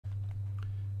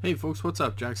Hey folks, what's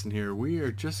up? Jaxzyn here. We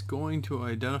are just going to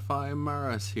identify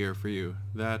Maras here for you.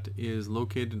 That is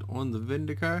located on the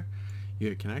Vindicar.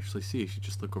 You can actually see, if you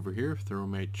just look over here,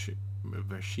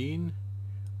 machine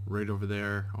right over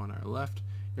there on our left.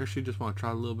 You actually just want to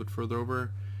try a little bit further over,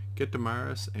 get to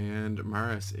Maras, and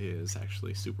Maras is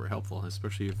actually super helpful,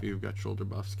 especially if you've got shoulder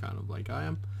buffs kind of like I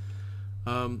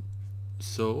am.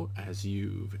 So, as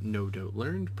you've no doubt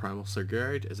learned, Primal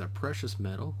Sargerite is a precious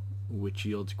metal which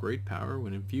yields great power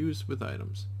when infused with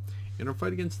items. In our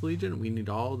fight against Legion, we need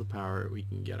all the power we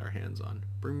can get our hands on.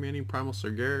 Bring me any Primal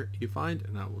Sargerite you find,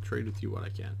 and I will trade with you what I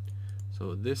can.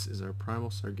 So this is our Primal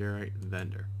Sargerite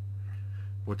vendor.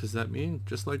 What does that mean?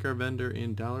 Just like our vendor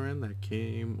in Dalaran that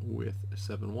came with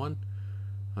 7-1,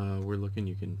 we're looking,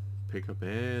 you can pick up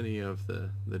any of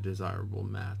the desirable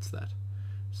mats that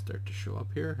start to show up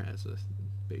here as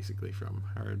basically from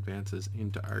our advances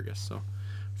into Argus. So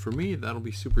for me, that'll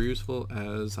be super useful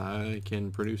as I can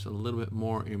produce a little bit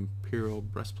more Imperial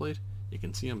breastplate. You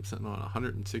can see I'm sitting on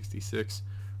 166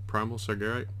 Primal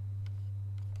Sargerite.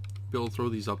 Be able to throw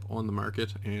these up on the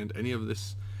market, and any of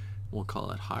this, we'll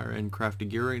call it higher end crafted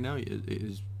gear right now,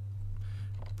 is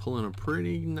pulling a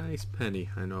pretty nice penny.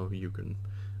 I know you can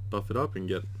buff it up and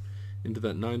get into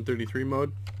that 933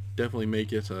 mode. Definitely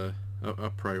make it a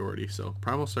priority. So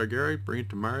Primal Sargerite, bring it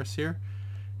to Maras here,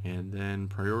 and then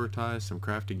prioritize some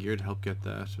crafted gear to help get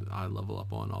that eye level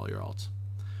up on all your alts.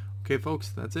 Okay folks,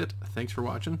 that's it. Thanks for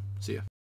watching. See ya.